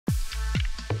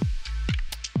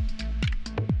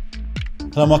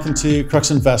Hello and welcome to Crux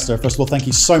Investor. First of all, thank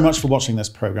you so much for watching this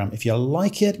program. If you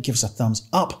like it, give us a thumbs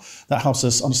up. That helps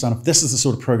us understand if this is the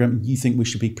sort of program you think we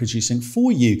should be producing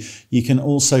for you. You can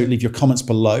also leave your comments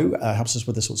below. Helps us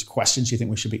with the sorts of questions you think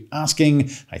we should be asking.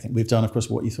 I think we've done, of course,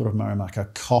 what you thought of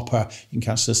Marimaca Copper. You can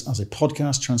catch this as a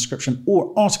podcast, transcription,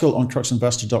 or article on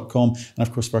cruxinvestor.com. And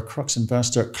of course, for our Crux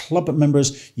Investor Club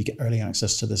members, you get early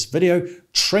access to this video,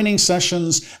 training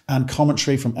sessions, and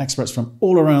commentary from experts from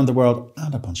all around the world,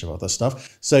 and a bunch of other stuff.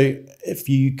 So if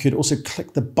you could also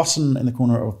click the button in the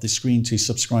corner of the screen to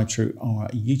subscribe to our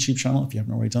YouTube channel if you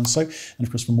haven't already done so. And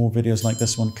of course, for more videos like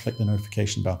this one, click the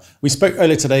notification bell. We spoke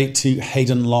earlier today to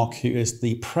Hayden Locke, who is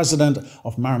the president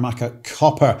of Marimaca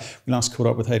Copper. We last caught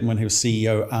up with Hayden when he was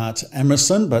CEO at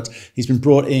Emerson, but he's been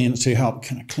brought in to help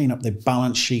kind of clean up the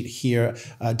balance sheet here,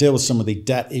 deal with some of the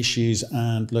debt issues,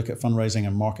 and look at fundraising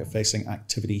and market-facing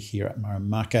activity here at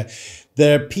Marimaca.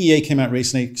 Their PEA came out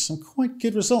recently, some quite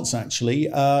good results actually,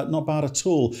 not bad at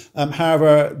all.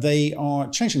 However, they are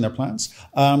changing their plans.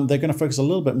 They're going to focus a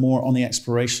little bit more on the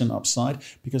exploration upside,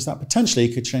 because that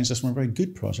potentially could change this from a very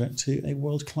good project to a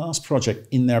world-class project,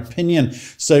 in their opinion.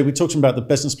 So we talked to them about the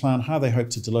business plan, how they hope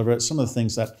to deliver it, some of the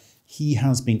things that he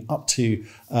has been up to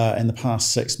in the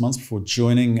past 6 months before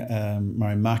joining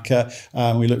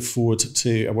Marimaca. We look forward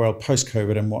to a world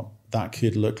post-COVID and what that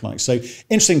could look like. So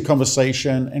interesting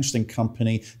conversation, interesting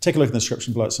company. Take a look in the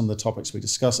description below at some of the topics we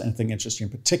discuss. Anything interesting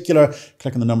in particular,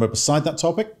 click on the number beside that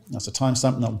topic. That's a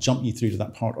timestamp, and that'll jump you through to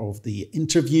that part of the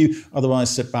interview.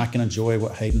 Otherwise, sit back and enjoy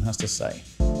what Hayden has to say.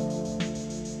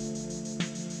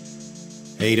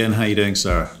 Hayden, how you doing,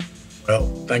 sir? Well,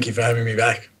 thank you for having me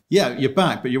back. Yeah, you're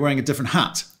back, but you're wearing a different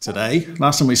hat today.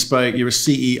 Last time we spoke, you were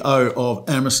CEO of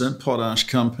Emerson, potash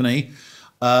company,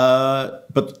 but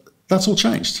that's all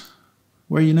changed.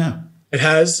 Where are you now? It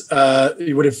has.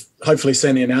 You would have hopefully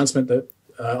seen the announcement that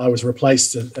I was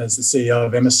replaced as the CEO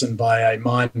of Emerson by a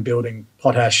mine-building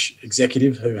potash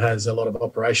executive who has a lot of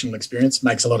operational experience.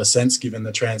 Makes a lot of sense given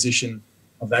the transition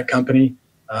of that company.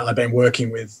 I've been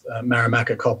working with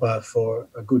Marimaca Copper for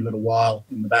a good little while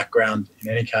in the background in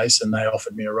any case, and they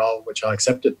offered me a role which I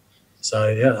accepted. So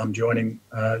yeah, I'm joining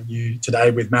you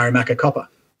today with Marimaca Copper.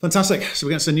 Fantastic. So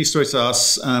we're going to send a new story to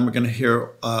us, and we're going to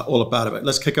hear all about it. But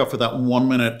let's kick off with that 1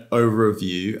 minute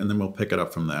overview, and then we'll pick it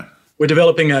up from there. We're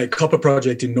developing a copper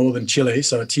project in northern Chile,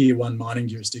 so a tier 1 mining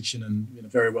jurisdiction, and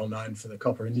very well known for the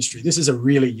copper industry. This is a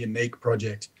really unique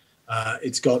project.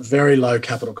 It's got very low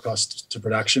capital cost to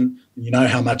production. You know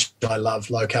how much I love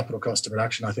low capital cost to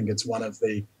production. I think it's one of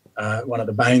the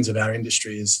banes of our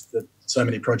industry is that so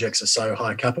many projects are so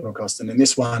high capital cost, and in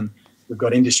this one, we've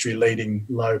got industry-leading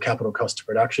low capital cost to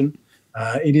production.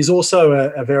 It is also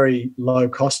a very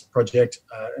low-cost project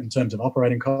in terms of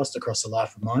operating cost across the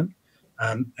life of mine.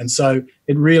 And so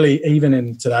it really, even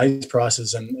in today's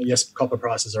prices, and yes, copper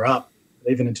prices are up,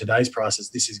 but even in today's prices,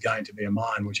 this is going to be a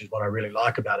mine, which is what I really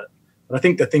like about it. But I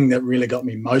think the thing that really got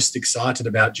me most excited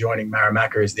about joining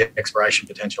Marimaca is the exploration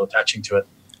potential attaching to it.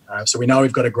 So we know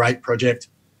we've got a great project.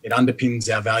 It underpins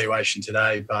our valuation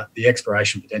today, but the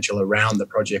exploration potential around the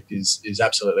project is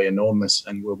absolutely enormous,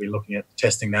 and we'll be looking at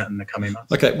testing that in the coming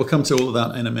months. Okay, we'll come to all of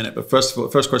that in a minute. But first of all,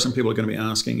 first question people are going to be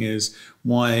asking is,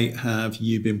 why have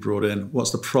you been brought in? What's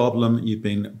the problem you've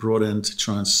been brought in to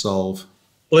try and solve?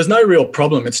 Well, there's no real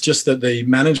problem. It's just that the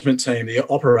management team, the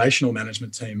operational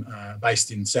management team, based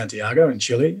in Santiago in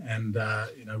Chile, and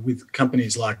with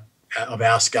companies like of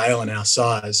our scale and our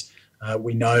size,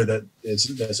 we know that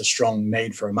there's a strong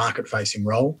need for a market-facing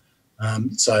role.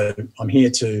 So I'm here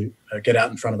to get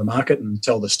out in front of the market and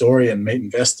tell the story and meet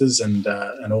investors and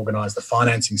organise the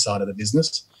financing side of the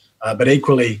business. But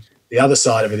equally, the other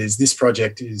side of it is this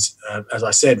project is, as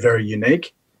I said, very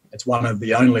unique. It's one of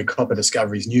the only copper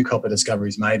discoveries, new copper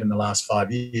discoveries made in the last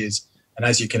 5 years. And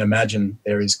as you can imagine,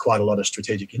 there is quite a lot of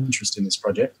strategic interest in this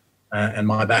project. And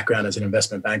my background as an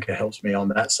investment banker helps me on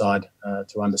that side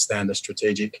to understand the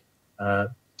strategic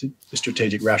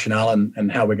rationale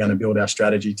and how we're going to build our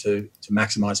strategy to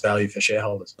maximise value for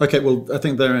shareholders. Okay, well, I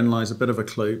think therein lies a bit of a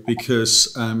clue,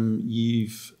 because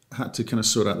you've had to kind of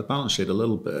sort out the balance sheet a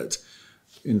little bit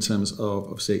in terms of,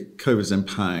 obviously, COVID's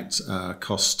impact,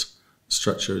 cost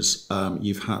structures.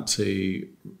 You've had to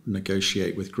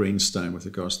negotiate with Greenstone with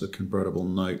regards to the convertible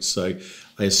note. So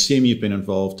I assume you've been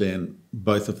involved in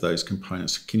both of those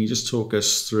components. Can you just talk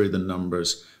us through the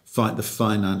numbers, the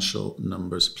financial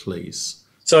numbers, please?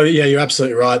 So yeah, you're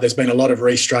absolutely right. There's been a lot of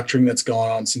restructuring that's gone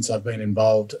on since I've been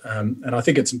involved, and I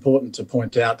think it's important to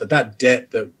point out that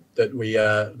debt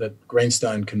that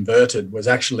Greenstone converted was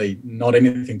actually not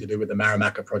anything to do with the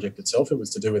Marimaca project itself. It was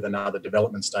to do with another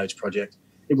development stage project.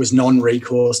 It was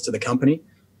non-recourse to the company,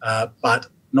 but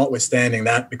notwithstanding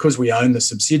that, because we own the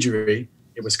subsidiary,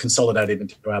 it was consolidated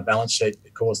into our balance sheet.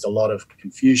 It caused a lot of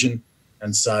confusion.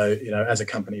 And so, as a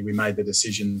company, we made the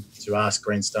decision to ask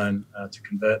Greenstone to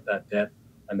convert that debt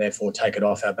and therefore take it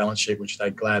off our balance sheet, which they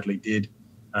gladly did.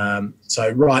 So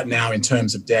right now, in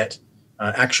terms of debt,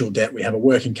 actual debt, we have a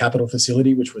working capital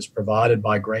facility, which was provided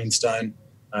by Greenstone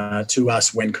to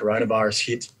us when coronavirus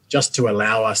hit, just to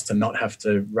allow us to not have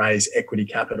to raise equity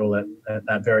capital at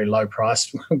that very low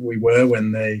price we were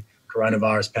when the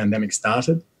coronavirus pandemic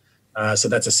started. So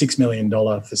that's a $6 million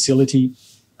facility.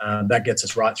 That gets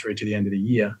us right through to the end of the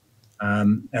year.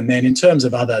 And then in terms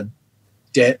of other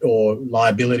debt or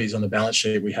liabilities on the balance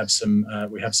sheet, we have some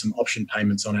option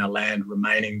payments on our land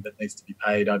remaining that needs to be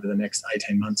paid over the next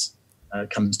 18 months. It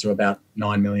comes to about bit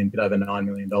over $9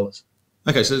 million.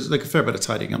 Okay, so there's like a fair bit of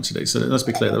tidying up to do. So let's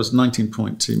be clear, there was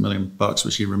 $19.2 million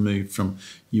which you removed from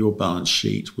your balance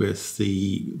sheet with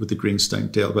the Greenstone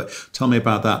deal. But tell me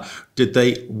about that. Did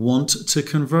they want to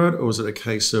convert, or was it a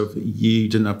case of you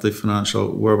didn't have the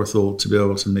financial wherewithal to be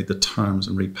able to meet the terms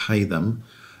and repay them?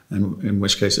 And in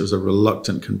which case it was a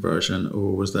reluctant conversion,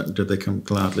 or did they come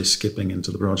gladly skipping into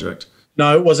the project?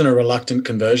 No, it wasn't a reluctant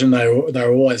conversion. They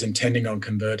were always intending on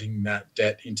converting that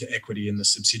debt into equity in the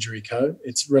subsidiary co.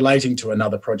 It's relating to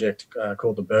another project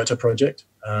called the Berta Project.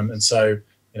 And so,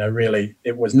 really,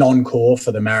 it was non-core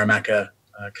for the Marimaca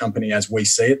company as we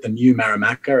see it. The new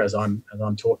Marimaca, as I'm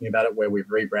talking about it, where we've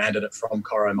rebranded it from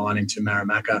Coro Mining to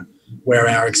Marimaca, where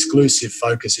our exclusive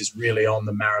focus is really on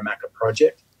the Marimaca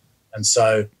Project. And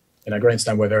so,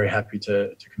 Greenstone were very happy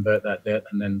to convert that debt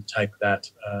and then take that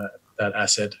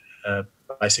asset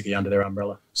basically under their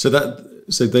umbrella. So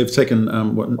they've taken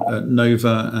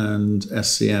Nova and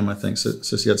SCM, I think,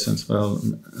 Sociedad Central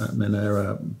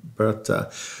Minera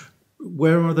Berta.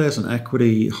 Where are they as an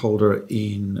equity holder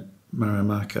in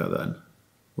Marimaca then?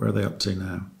 Where are they up to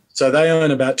now? So they own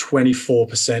about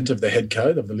 24% of the head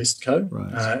code, of the list code.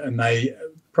 Right. And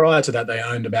prior to that, they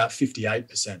owned about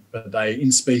 58%, but they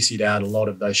in-specied out a lot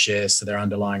of those shares to their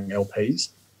underlying LPs.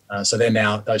 So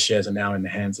those shares are now in the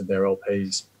hands of their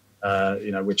LPs.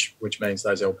 Which means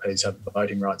those LPs have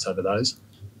voting rights over those.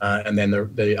 And then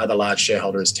the other large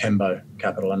shareholder is Tembo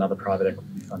Capital, another private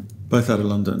equity fund. Both out of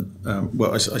London.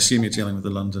 I assume you're dealing with the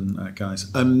London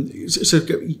guys. So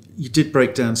you did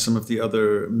break down some of the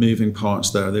other moving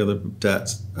parts there, the other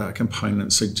debt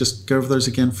components. So just go over those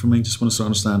again for me. Just want to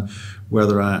understand where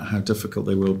they're at, how difficult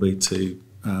they will be to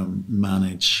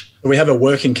manage. We have a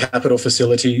working capital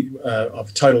facility of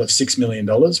a total of $6 million,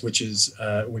 which is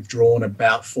we've drawn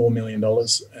about $4 million,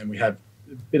 and we have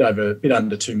a bit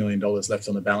under $2 million left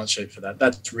on the balance sheet for that.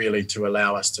 That's really to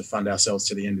allow us to fund ourselves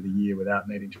to the end of the year without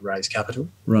needing to raise capital.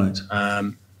 Right.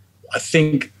 I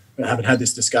think I haven't had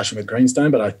this discussion with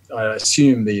Greenstone, but I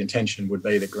assume the intention would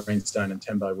be that Greenstone and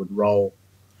Tembo would roll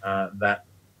that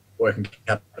working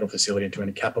capital facility into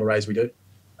any capital raise we do.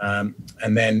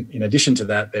 And then in addition to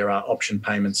that, there are option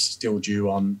payments still due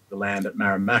on the land at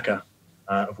Marimaca,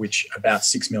 of which about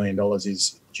 $6 million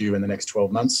is due in the next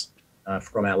 12 months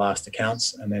from our last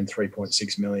accounts, and then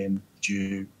 $3.6 million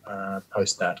due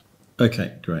post that.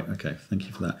 Okay, great. Okay, thank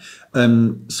you for that.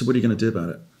 So what are you going to do about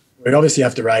it? We'd obviously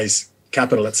have to raise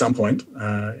capital at some point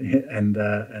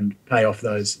and pay off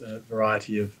those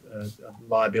variety of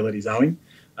liabilities owing.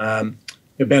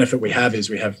 The benefit we have is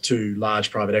we have two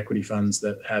large private equity funds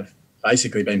that have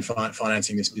basically been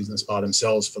financing this business by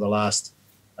themselves for the last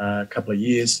couple of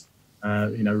years,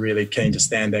 really keen to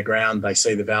stand their ground. They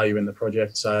see the value in the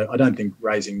project. So I don't think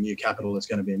raising new capital is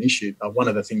going to be an issue. But one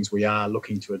of the things we are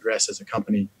looking to address as a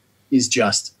company is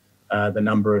just the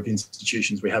number of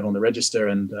institutions we have on the register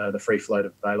and the free float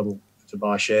available to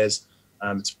buy shares.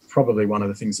 It's probably one of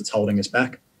the things that's holding us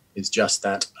back is just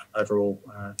that overall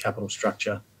capital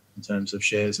structure in terms of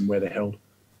shares and where they're held.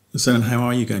 So and how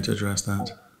are you going to address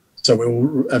that? So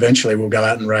we'll go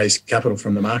out and raise capital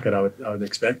from the market, I would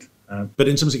expect. But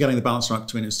in terms of getting the balance right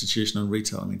between institutional and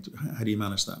retail, I mean, how do you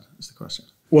manage that is the question.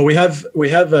 Well, we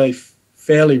have a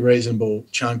fairly reasonable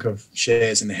chunk of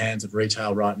shares in the hands of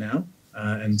retail right now.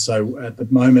 And so at the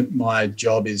moment, my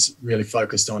job is really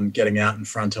focused on getting out in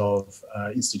front of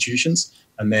institutions.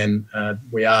 And then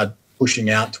we are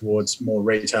pushing out towards more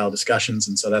retail discussions.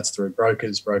 And so that's through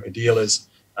brokers, broker-dealers,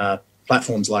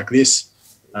 platforms like this.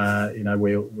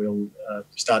 We'll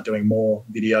start doing more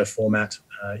video format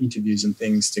interviews and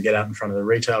things to get out in front of the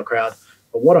retail crowd.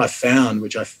 But what I found,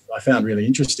 which I found really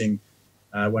interesting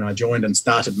when I joined and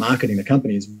started marketing the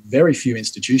company, is very few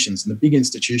institutions, and the big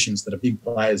institutions that are big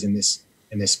players in this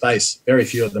space, very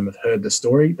few of them have heard the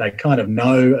story. They kind of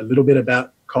know a little bit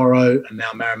about Coro and now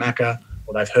Marimaca,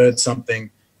 or they've heard something.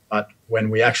 But when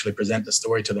we actually present the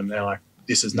story to them, they're like,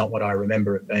 this is not what I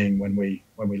remember it being when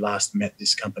we last met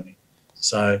this company.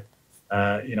 So,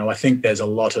 I think there's a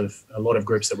lot of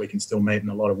groups that we can still meet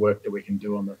and a lot of work that we can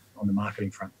do on the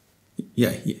marketing front.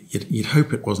 Yeah, you'd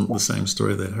hope it wasn't the same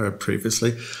story they'd heard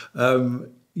previously.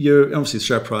 Your obviously the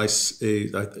share price,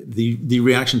 the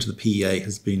reaction to the PEA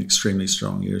has been extremely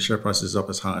strong. Your share price is up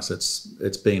as high as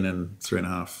it's been in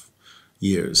 3.5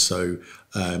 years. So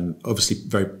obviously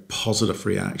very positive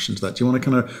reaction to that. Do you want to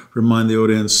kind of remind the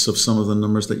audience of some of the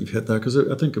numbers that you've hit there? Because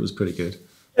I think it was pretty good.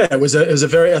 Yeah, it was a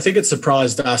very, I think it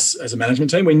surprised us as a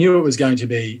management team. We knew it was going to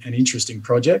be an interesting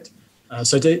project.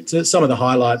 So to some of the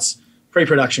highlights,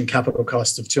 pre-production capital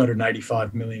cost of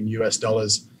 $285 million US,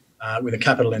 with a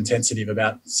capital intensity of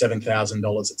about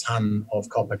 $7,000 a tonne of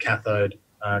copper cathode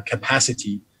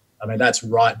capacity. I mean, that's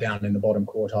right down in the bottom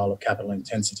quartile of capital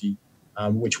intensity,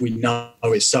 which we know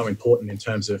is so important in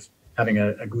terms of having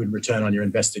a good return on your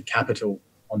invested capital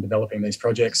on developing these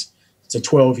projects. It's a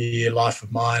 12-year life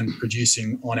of mine,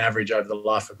 producing on average over the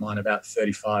life of mine about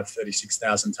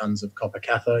 36,000 tonnes of copper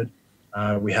cathode.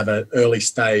 We have an early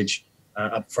stage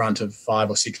up front of 5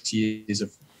 or 6 years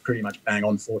of pretty much bang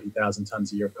on 40,000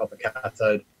 tonnes a year of copper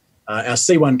cathode. Our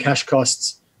C1 cash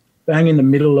costs bang in the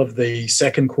middle of the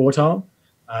second quartile,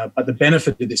 but the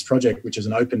benefit of this project, which is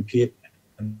an open pit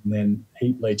and then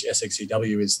heap leach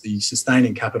SXEW, is the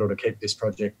sustaining capital to keep this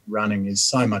project running is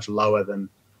so much lower than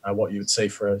what you would see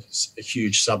for a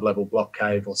huge sub-level block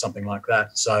cave or something like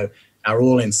that. So our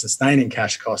all-in sustaining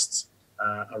cash costs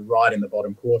are right in the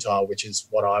bottom quartile, which is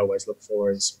what I always look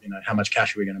for is, how much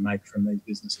cash are we going to make from these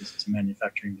businesses? It's a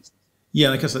manufacturing business.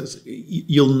 Yeah, I guess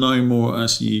you'll know more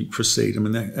as you proceed. I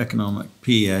mean, the economic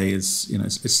PEA is,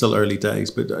 it's still early days,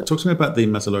 but talk to me about the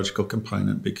metallurgical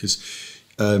component, because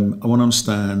I want to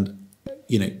understand,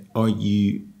 are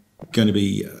you going to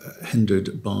be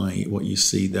hindered by what you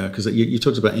see there? Because you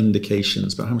talked about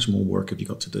indications, but how much more work have you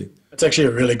got to do? That's actually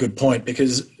a really good point,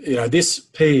 because this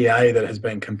PEA that has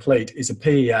been complete is a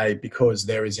PEA because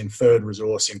there is inferred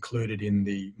resource included in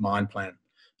the mine plan.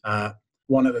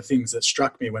 One of the things that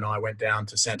struck me when I went down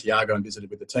to Santiago and visited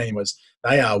with the team was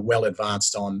they are well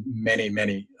advanced on many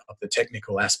of the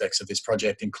technical aspects of this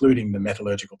project, including the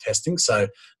metallurgical testing. So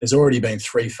there's already been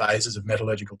 3 phases of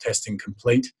metallurgical testing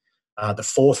complete. The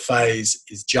 4th phase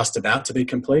is just about to be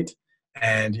complete.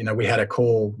 And, we had a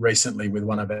call recently with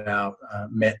one of our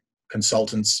MET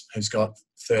consultants who's got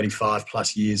 35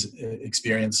 plus years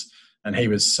experience. And he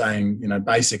was saying,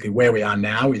 basically where we are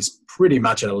now is pretty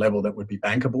much at a level that would be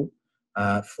bankable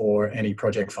for any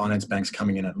project finance banks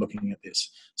coming in and looking at this.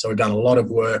 So we've done a lot of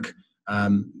work,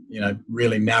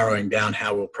 really narrowing down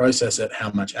how we'll process it,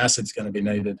 how much acid's going to be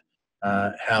needed,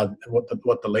 what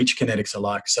the leach kinetics are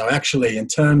like. So actually, in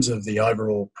terms of the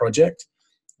overall project,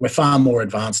 we're far more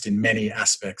advanced in many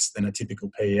aspects than a typical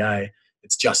PEA.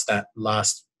 It's just that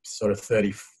last sort of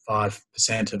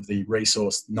 35% of the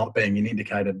resource not being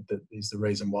indicated that is the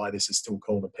reason why this is still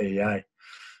called a PEA.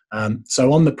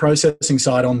 So on the processing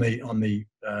side, on the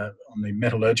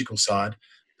metallurgical side,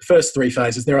 the first 3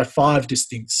 phases, there are 5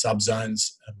 distinct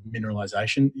subzones of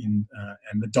mineralization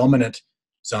and the dominant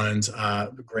zones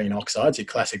are the green oxides, your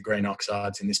classic green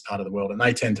oxides in this part of the world, and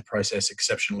they tend to process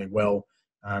exceptionally well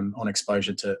on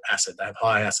exposure to acid. They have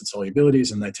high acid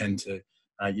solubilities, and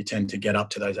you tend to get up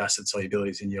to those acid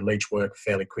solubilities in your leach work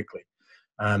fairly quickly.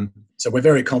 So we're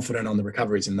very confident on the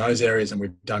recoveries in those areas, and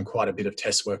we've done quite a bit of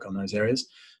test work on those areas.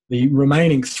 The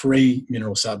remaining 3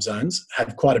 mineral subzones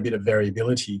have quite a bit of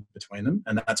variability between them,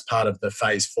 and that's part of the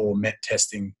phase 4 MET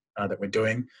testing that we're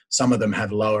doing. Some of them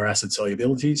have lower acid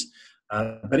solubilities,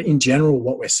 but in general,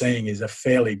 what we're seeing is a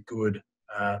fairly good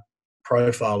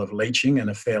profile of leaching and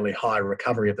a fairly high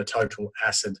recovery of the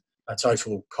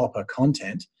total copper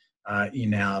content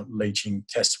in our leaching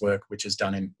test work, which is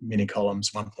done in mini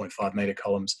columns, 1.5 metre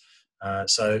columns.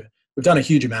 So we've done a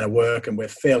huge amount of work, and we're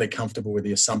fairly comfortable with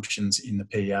the assumptions in the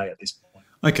PEA at this point.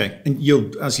 Okay, and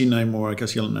as you know more, I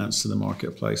guess you'll announce to the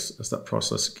marketplace as that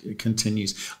process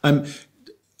continues. I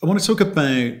want to talk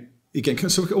about, again,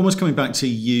 so almost coming back to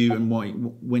you and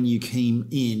when you came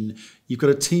in, you've got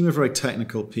a team of very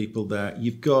technical people there.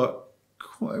 You've got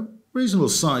quite a reasonable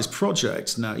sized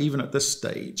project now, even at this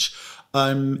stage.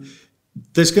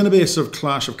 There's going to be a sort of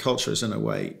clash of cultures in a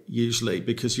way, usually,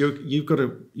 because you've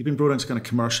been brought in to kind of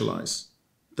commercialize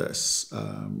this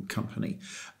company.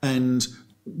 And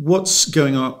what's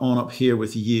going on up here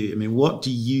with you? I mean, what do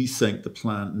you think the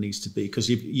plan needs to be? Because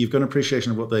you've got an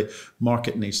appreciation of what the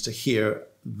market needs to hear.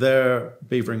 They're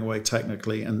beavering away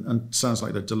technically, and sounds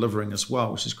like they're delivering as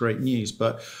well, which is great news.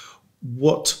 But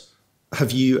what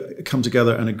have you come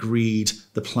together and agreed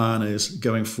the plan is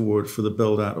going forward for the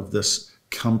build out of this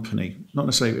company, not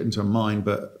necessarily into a mine,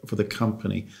 but for the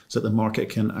company, so that the market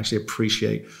can actually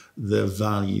appreciate the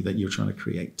value that you're trying to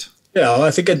create? Yeah, well,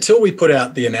 I think until we put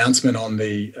out the announcement on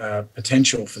the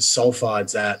potential for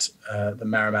sulfides at the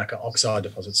Marimaca oxide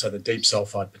deposit, so the deep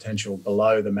sulfide potential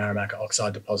below the Marimaca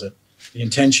oxide deposit, the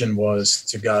intention was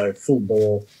to go full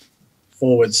bore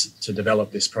forwards to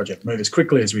develop this project, move as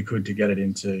quickly as we could to get it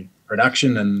into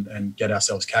production and get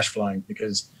ourselves cash flowing,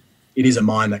 because it is a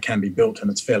mine that can be built and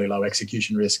it's fairly low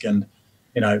execution risk. And,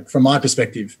 you know, from my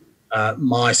perspective,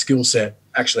 my skill set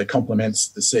actually complements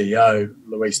the CEO,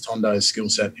 Luis Tondo's skill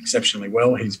set exceptionally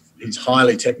well. He's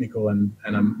highly technical and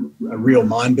a real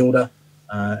mine builder.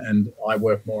 And I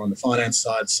work more on the finance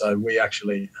side. So we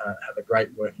actually have a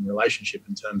great working relationship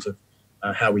in terms of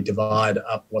how we divide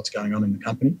up what's going on in the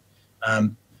company.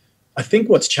 I think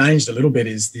what's changed a little bit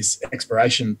is this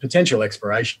potential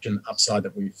exploration upside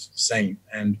that we've seen.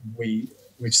 And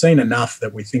we've seen enough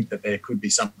that we think that there could be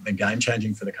something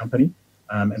game-changing for the company.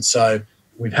 And so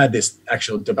we've had this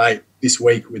actual debate this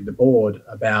week with the board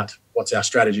about what's our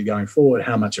strategy going forward,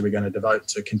 how much are we going to devote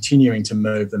to continuing to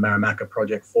move the Marimaca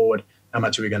project forward, how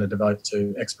much are we going to devote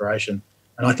to exploration.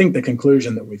 And I think the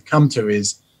conclusion that we've come to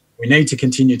is we need to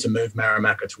continue to move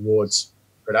Marimaca towards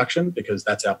production, because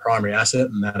that's our primary asset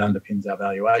and that underpins our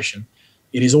valuation.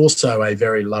 It is also a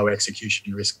very low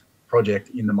execution risk project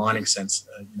in the mining sense,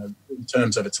 in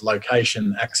terms of its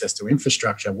location, access to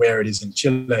infrastructure, where it is in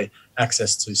Chile,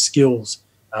 access to skills,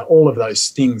 all of those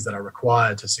things that are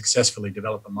required to successfully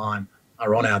develop a mine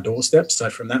are on our doorstep. So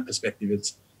from that perspective,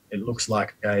 it looks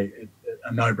like a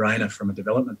no-brainer from a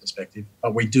development perspective.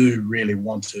 But we do really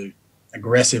want to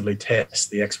aggressively test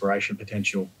the exploration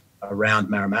potential around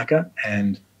Marimaca,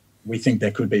 and we think there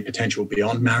could be potential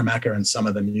beyond Marimaca, and some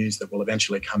of the news that will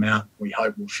eventually come out, we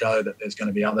hope, will show that there's going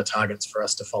to be other targets for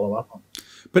us to follow up on.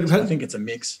 But so I think it's a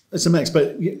mix. It's a mix,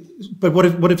 but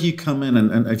what if you come in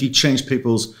and have you changed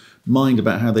people's mind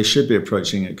about how they should be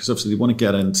approaching it? Because obviously they want to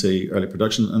get into early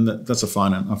production, and that's a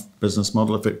fine enough business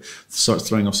model. If it starts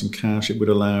throwing off some cash, it would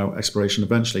allow exploration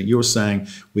eventually. You're saying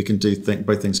we can do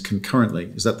both things concurrently.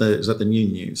 Is that the new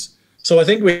news? So I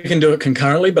think we can do it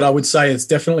concurrently, but I would say it's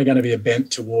definitely going to be a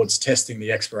bent towards testing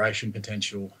the exploration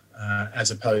potential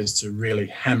as opposed to really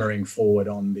hammering forward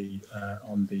on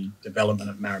the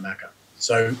development of Marimaca.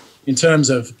 So in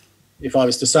terms of, if I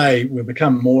was to say, we'll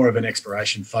become more of an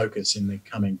exploration focus in the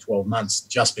coming 12 months,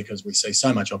 just because we see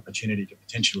so much opportunity to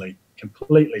potentially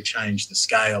completely change the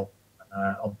scale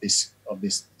of this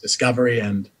discovery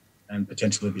and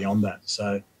potentially beyond that.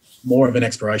 So more of an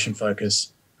exploration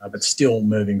focus, but still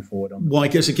moving forward on. Well, I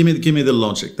guess give me the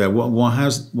logic there. Why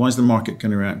is the market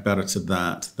going to react better to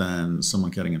that than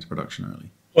someone getting into production early?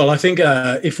 Well, I think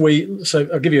so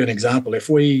I'll give you an example. If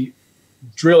we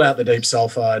drill out the deep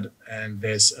sulfide and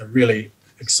there's a really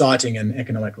exciting and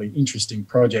economically interesting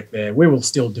project there, we will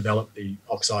still develop the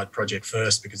oxide project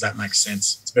first, because that makes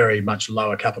sense. It's very much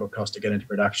lower capital cost to get into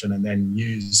production and then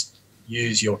use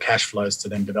your cash flows to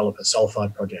then develop a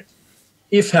sulfide project.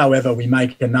 If, however, we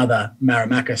make another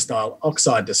Marimaca-style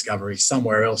oxide discovery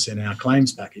somewhere else in our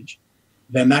claims package,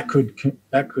 then that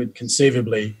could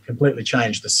conceivably completely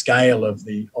change the scale of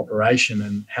the operation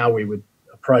and how we would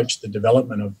approach the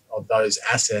development of those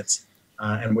assets,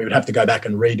 and we would have to go back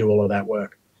and redo all of that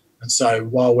work. And so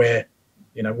while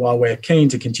we're keen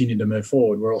to continue to move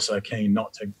forward, we're also keen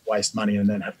not to waste money and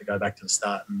then have to go back to the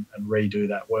start and redo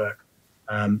that work.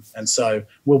 And so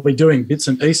we'll be doing bits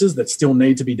and pieces that still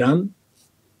need to be done,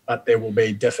 but there will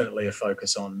be definitely a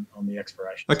focus on the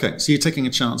exploration. Okay, so you're taking a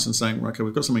chance and saying, okay,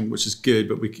 we've got something which is good,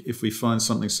 but if we find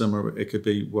something similar, it could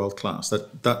be world class.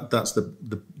 That's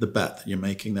the bet that you're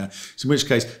making there. So in which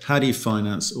case, how do you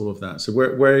finance all of that? So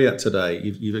where are you at today?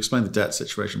 You've explained the debt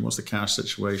situation. What's the cash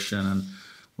situation, and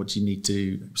what do you need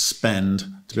to spend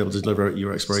to be able to deliver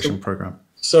your exploration program?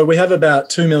 So we have about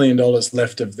 $2 million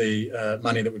left of the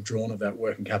money that we've drawn of that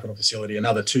working capital facility,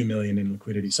 another $2 million in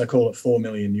liquidity. So call it $4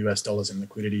 million in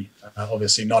liquidity.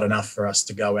 Obviously not enough for us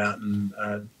to go out and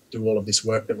do all of this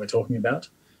work that we're talking about.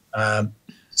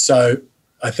 So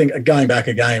I think, going back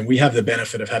again, we have the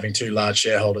benefit of having two large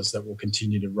shareholders that will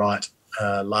continue to write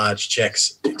large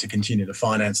checks to continue to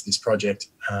finance this project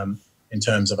in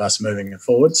terms of us moving it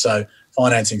forward. So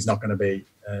financing is not going to be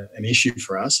an issue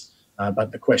for us.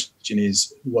 But the question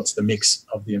is, what's the mix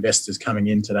of the investors coming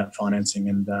into that financing,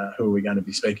 and who are we going to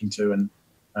be speaking to? And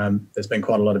there's been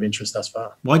quite a lot of interest thus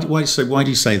far. Why do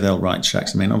you say they'll write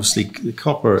checks? I mean, obviously, the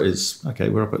copper is, okay,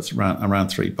 we're up at around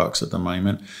 $3 at the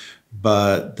moment,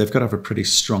 but they've got to have a pretty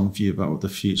strong view about what the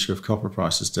future of copper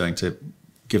price is doing to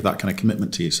give that kind of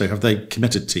commitment to you. So have they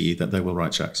committed to you that they will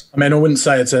write checks? I mean, I wouldn't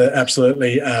say it's a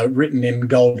absolutely written in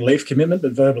gold leaf commitment,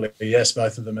 but verbally, yes,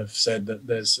 both of them have said that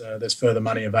there's further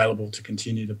money available to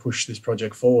continue to push this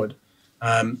project forward.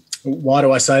 Why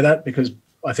do I say that? Because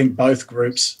I think both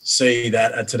groups see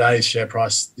that at today's share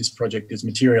price, this project is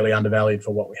materially undervalued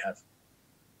for what we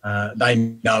have. They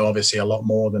know obviously a lot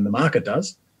more than the market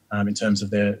does in terms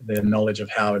of their knowledge of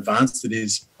how advanced it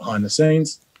is behind the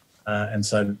scenes. And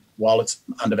so while it's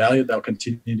undervalued, they'll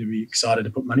continue to be excited to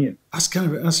put money in. That's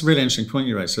a really interesting point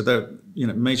you raised. So they're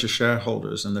major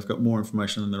shareholders and they've got more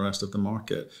information than the rest of the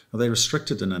market. Are they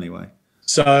restricted in any way?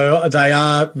 So they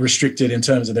are restricted in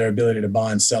terms of their ability to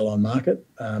buy and sell on market.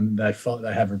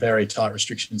 They have very tight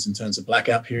restrictions in terms of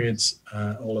blackout periods,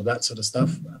 all of that sort of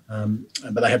stuff.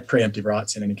 But they have preemptive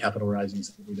rights in any capital raisings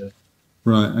that we do.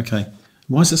 Right. Okay.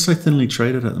 Why is it so thinly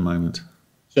traded at the moment?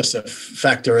 Just a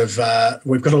factor of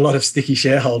we've got a lot of sticky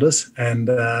shareholders, and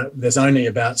there's only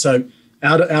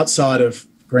outside of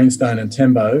Greenstone and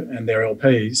Tembo and their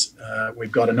LPs,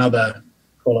 we've got another,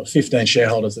 call it 15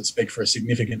 shareholders that speak for a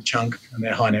significant chunk, and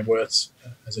they're high net worths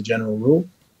as a general rule,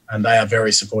 and they are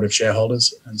very supportive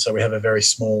shareholders. And so we have a very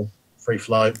small free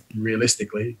float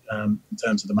realistically in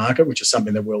terms of the market, which is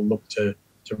something that we'll look to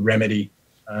remedy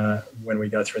when we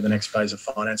go through the next phase of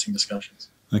financing discussions.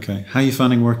 Okay. How are you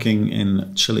finding working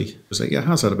in Chile? It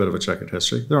has had a bit of a checkered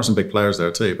history. There are some big players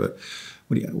there too, but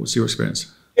what's your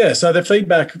experience? Yeah, so the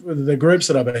feedback, the groups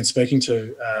that I've been speaking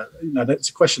to, that's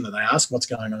a question that they ask, what's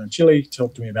going on in Chile?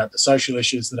 Talk to me about the social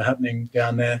issues that are happening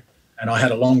down there. And I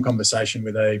had a long conversation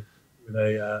with an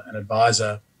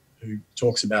advisor who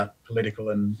talks about political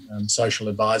and social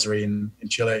advisory in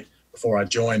Chile before I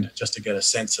joined, just to get a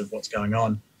sense of what's going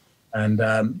on. And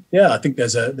I think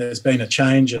there's been a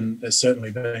change, and there's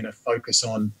certainly been a focus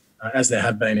on, as there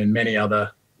have been in many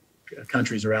other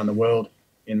countries around the world,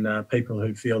 in people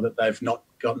who feel that they've not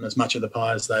gotten as much of the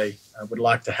pie as they would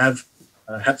like to have,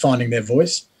 finding their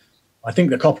voice. I think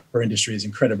the copper industry is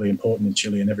incredibly important in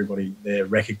Chile, and everybody there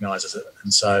recognises it.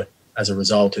 And so as a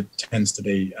result, it tends to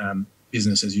be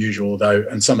business as usual, though,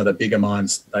 and some of the bigger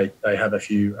mines, they have a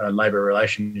few labour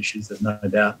relation issues, there's no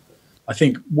doubt. I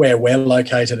think where we're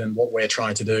located and what we're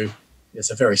trying to do, it's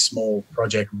a very small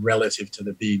project relative to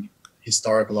the big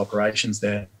historical operations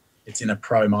there. It's in a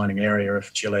pro-mining area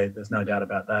of Chile. There's no doubt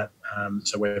about that.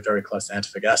 So we're very close to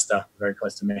Antofagasta, very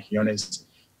close to Mejillones.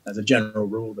 As a general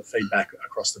rule, the feedback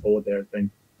across the board there has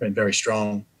been very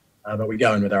strong. But we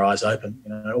go in with our eyes open.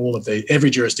 Every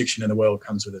jurisdiction in the world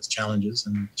comes with its challenges,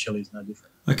 and Chile's no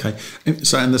different. Okay,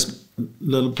 so and there's a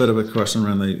little bit of a question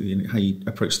around how you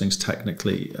approach things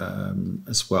technically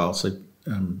as well. So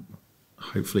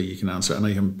hopefully you can answer it. I know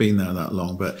you haven't been there that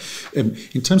long, but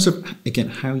in terms of, again,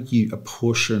 how you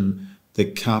apportion the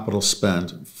capital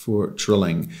spend for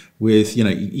drilling with,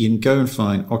 you can go and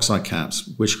find oxide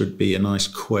caps, which would be a nice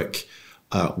quick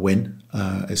win.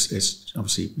 It's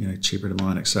obviously cheaper to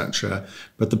mine, etc.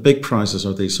 But the big prizes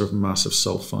are these sort of massive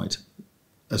sulfites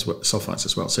as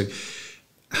well. So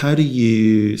how do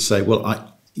you say,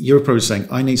 well, you're probably saying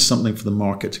I need something for the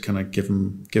market to kind of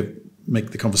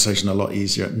make the conversation a lot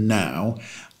easier now,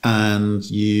 and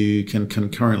you can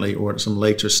concurrently or at some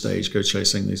later stage go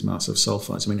chasing these massive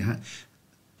sulfites. I mean,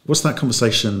 what's that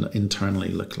conversation internally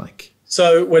look like?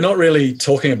 So we're not really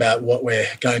talking about what we're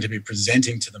going to be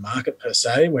presenting to the market per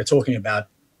se. We're talking about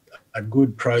a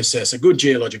good process, a good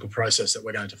geological process that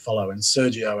we're going to follow. And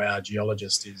Sergio, our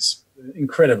geologist, is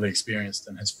incredibly experienced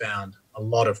and has found a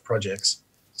lot of projects.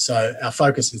 So our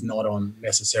focus is not on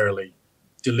necessarily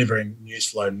delivering news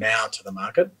flow now to the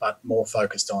market, but more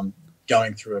focused on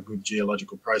going through a good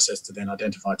geological process to then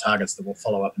identify targets that will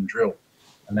follow up and drill.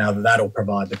 And now that'll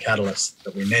provide the catalyst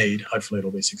that we need, hopefully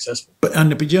it'll be successful. But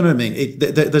you know what I mean?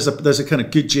 There's a kind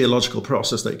of good geological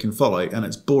process that you can follow, and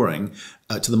it's boring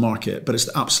to the market, but it's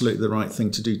absolutely the right thing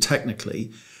to do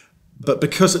technically. But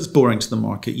because it's boring to the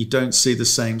market, you don't see the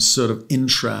same sort of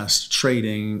interest,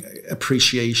 trading,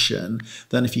 appreciation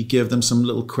than if you give them some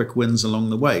little quick wins along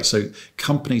the way. So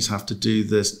companies have to do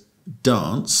this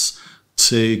dance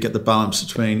to get the balance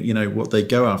between, what they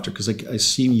go after, because I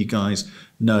assume you guys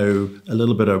know a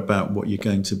little bit about what you're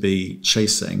going to be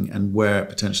chasing and where it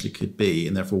potentially could be,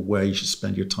 and therefore where you should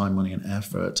spend your time, money, and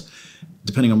effort,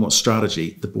 depending on what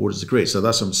strategy the board has agreed. So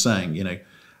that's what I'm saying,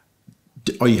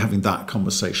 are you having that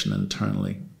conversation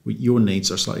internally? Your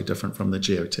needs are slightly different from the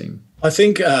geo team. I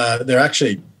think they're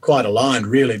actually quite aligned,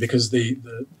 really, because the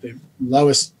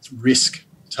lowest risk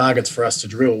targets for us to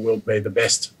drill will be the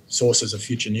best sources of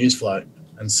future news flow.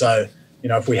 And so,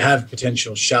 if we have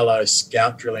potential shallow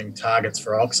scout drilling targets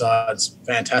for oxides,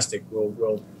 fantastic.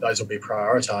 Those will be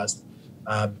prioritised.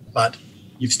 But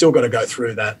you've still got to go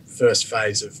through that first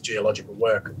phase of geological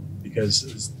work,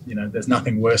 because there's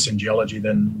nothing worse in geology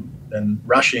than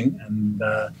rushing, and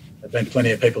there've been plenty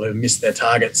of people who've missed their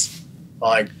targets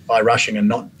by rushing and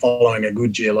not following a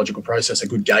good geological process, a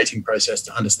good gating process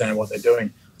to understand what they're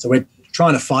doing. So we're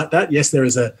trying to fight that. Yes, there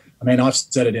is I've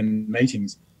said it in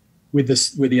meetings, with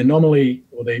the anomaly,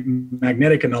 or the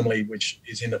magnetic anomaly, which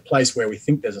is in a place where we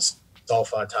think there's a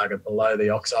sulfide target below the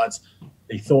oxides.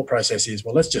 The thought process is,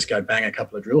 well, let's just go bang a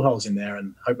couple of drill holes in there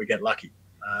and hope we get lucky.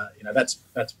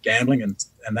 That's gambling, and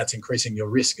that's increasing your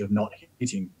risk of not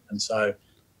hitting. And so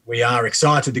we are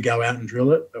excited to go out and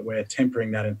drill it, but we're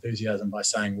tempering that enthusiasm by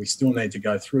saying we still need to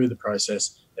go through the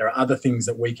process. There are other things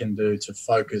that we can do to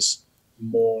focus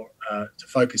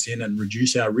in and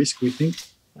reduce our risk, we think.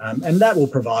 And that will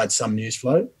provide some news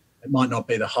flow. It might not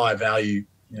be the high value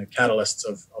catalysts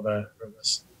of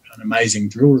an amazing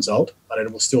drill result, but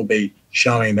it will still be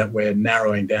showing that we're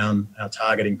narrowing down our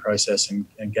targeting process and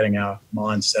getting our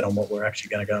minds set on what we're actually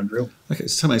going to go and drill. Okay,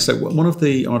 so tell me, so one of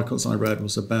the articles I read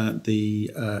was about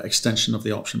the extension of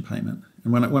the option payment.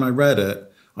 And when I read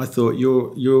it, I thought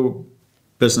your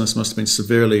business must have been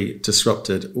severely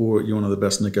disrupted, or you're one of the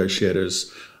best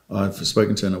negotiators I've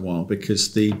spoken to in a while,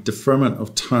 because the deferment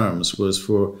of terms was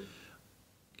for,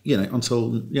 until,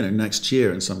 next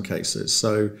year in some cases.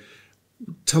 So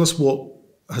tell us what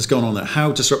has gone on there.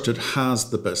 How disrupted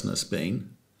has the business been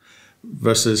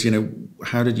versus,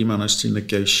 how did you manage to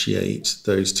negotiate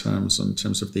those terms in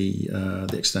terms of the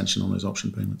extension on those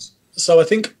option payments? So I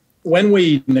think when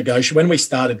we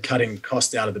started cutting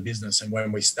cost out of the business, and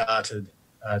when we started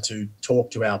to talk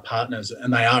to our partners,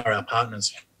 and they are our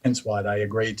partners, hence why they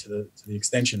agreed to the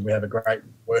extension. We have a great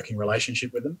working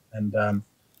relationship with them, and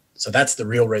so that's the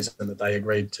real reason that they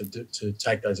agreed to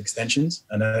take those extensions,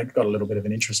 and they got a little bit of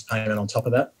an interest payment on top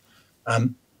of that.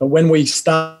 But when we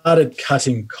started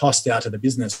cutting cost out of the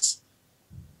business,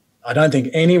 I don't think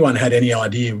anyone had any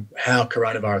idea how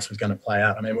coronavirus was going to play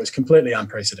out. I mean, it was completely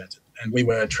unprecedented, and we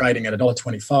were trading at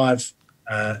 $1.25.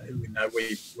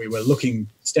 We were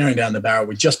staring down the barrel.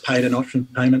 We just paid an option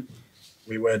payment.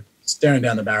 We were staring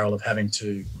down the barrel of having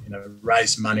to,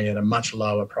 raise money at a much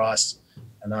lower price.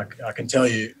 And I can tell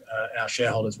you, our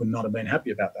shareholders would not have been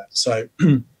happy about that. So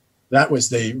that was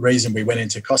the reason we went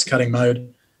into cost-cutting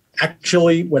mode.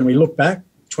 Actually, when we look back,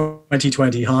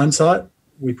 2020 hindsight,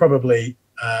 we probably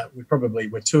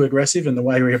were too aggressive in the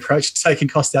way we approached taking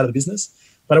cost out of the business.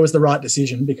 But it was the right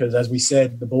decision, because, as we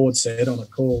said, the board said on a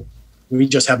call, we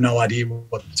just have no idea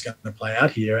what's going to play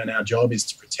out here, and our job is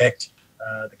to protect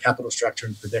the capital structure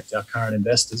and protect our current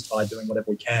investors by doing whatever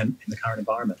we can in the current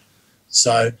environment.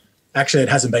 So actually, it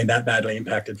hasn't been that badly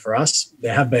impacted for us.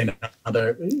 There have been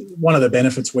one of the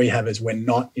benefits we have is we're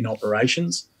not in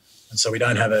operations, and so we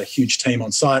don't have a huge team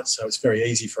on site, so it's very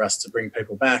easy for us to bring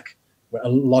people back. A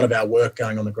lot of our work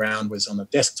going on the ground was on a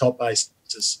desktop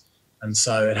basis, and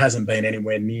so it hasn't been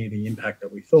anywhere near the impact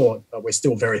that we thought, but we're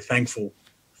still very thankful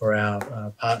for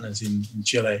our partners in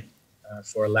Chile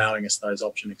for allowing us those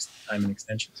option payment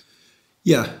extensions.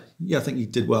 Yeah, I think you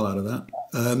did well out of that.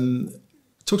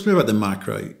 Talk to me about the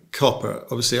macro. Copper,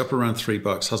 obviously up around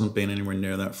 $3, hasn't been anywhere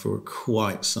near that for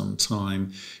quite some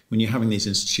time. When you're having these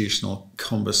institutional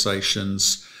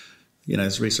conversations,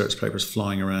 there's research papers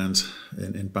flying around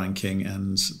in banking,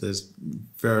 and there's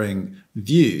varying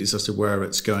views as to where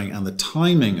it's going and the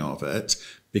timing of it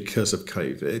because of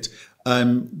COVID.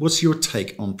 What's your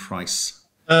take on price?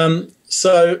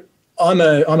 So I'm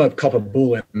a copper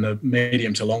bull in the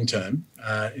medium to long term.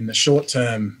 In the short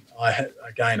term,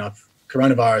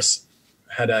 coronavirus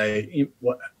had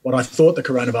what I thought the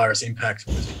coronavirus impact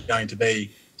was going to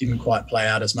be didn't quite play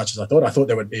out as much as I thought. I thought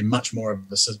there would be much more of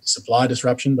a supply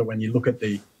disruption, but when you look at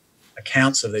the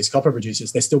accounts of these copper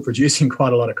producers, they're still producing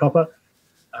quite a lot of copper.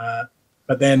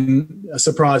 But then a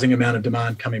surprising amount of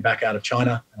demand coming back out of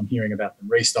China. I'm hearing about them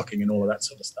restocking and all of that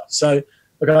sort of stuff. So,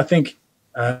 look, I think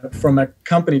from a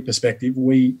company perspective,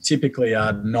 we typically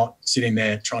are not sitting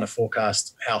there trying to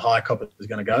forecast how high copper is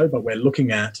going to go, but we're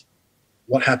looking at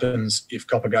what happens if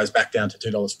copper goes back down to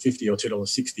 $2.50 or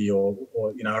 $2.60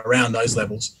 or around those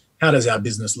levels. How does our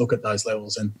business look at those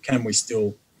levels, and can we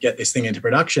still get this thing into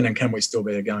production, and can we still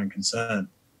be a going concern?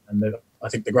 And I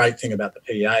think the great thing about the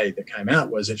PEA that came out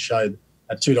was it showed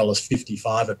at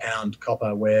 $2.55 a pound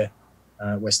copper where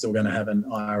we're still going to have an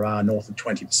IRR north of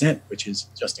 20%, which is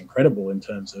just incredible in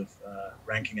terms of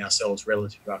ranking ourselves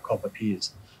relative to our copper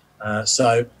peers.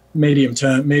 So medium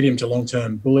to long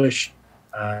term bullish.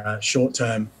 Short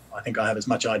term, I think I have as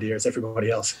much idea as everybody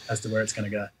else as to where it's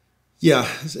going to go. Yeah,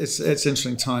 it's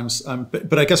interesting times.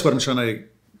 But I guess what I'm trying to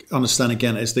understand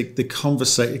again is the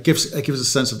conversation. It gives a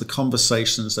sense of the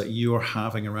conversations that you are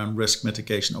having around risk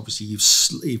mitigation. Obviously,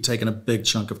 you've taken a big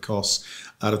chunk of costs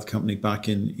out of the company back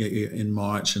in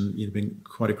March, and you've been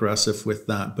quite aggressive with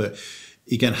that. But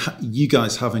again, you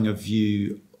guys having a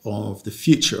view of the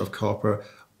future of copper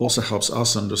also helps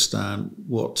us understand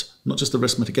what, not just the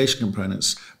risk mitigation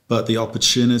components, but the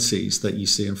opportunities that you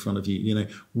see in front of you. You know,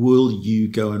 will you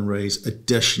go and raise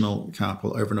additional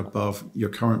capital over and above your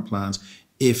current plans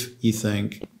if you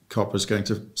think copper is going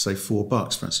to, say, $4, for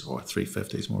instance, or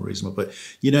 $3.50 is more reasonable? But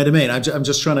you know what I mean? I'm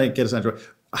just trying to get a sense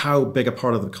of how big a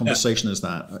part of the conversation is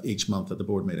that each month at the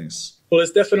board meetings? Well,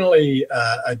 it's definitely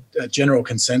a general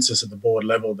consensus at the board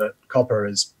level that copper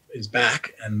is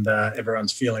back, and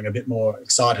everyone's feeling a bit more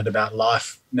excited about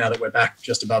life now that we're back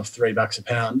just above $3 a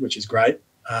pound, which is great.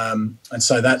 And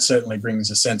so that certainly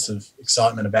brings a sense of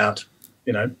excitement about,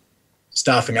 you know,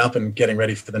 staffing up and getting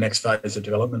ready for the next phase of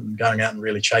development and going out and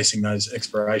really chasing those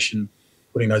exploration,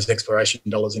 putting those exploration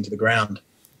dollars into the ground.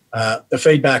 The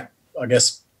feedback, I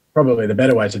guess, probably the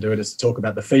better way to do it is to talk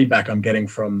about the feedback I'm getting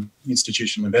from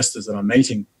institutional investors that I'm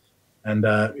meeting. And,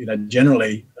 you know,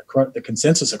 generally the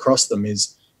consensus across them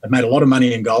is they've made a lot of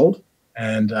money in gold,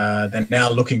 and they're now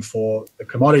looking for the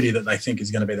commodity that they think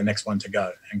is going to be the next one to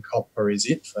go. And copper is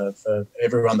it for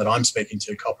everyone that I'm speaking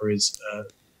to. Copper is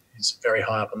very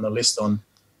high up on the list on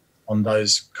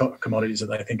those commodities that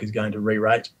they think is going to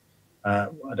re-rate. I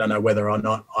don't know whether or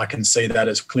not I can see that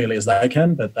as clearly as they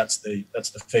can, but that's the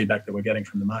feedback that we're getting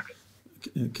from the market.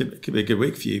 It could be a good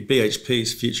week for you.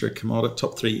 BHP's future commodity,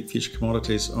 top 3 future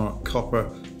commodities are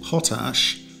copper,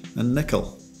 potash, and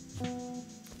nickel.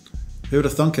 Who would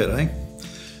have thunk it, eh?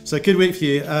 So good week for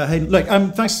you, Hayden. Look,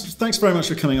 thanks very much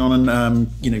for coming on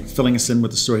and you know, filling us in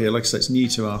with the story here. Like I said, it's new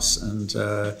to us, and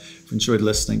we've enjoyed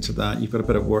listening to that. You've got a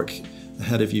bit of work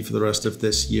ahead of you for the rest of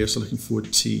this year, so looking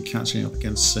forward to catching up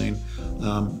again soon.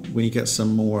 When you get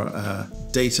some more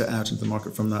data out into the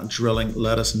market from that drilling,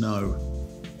 let us know.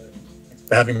 Thanks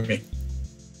for having me.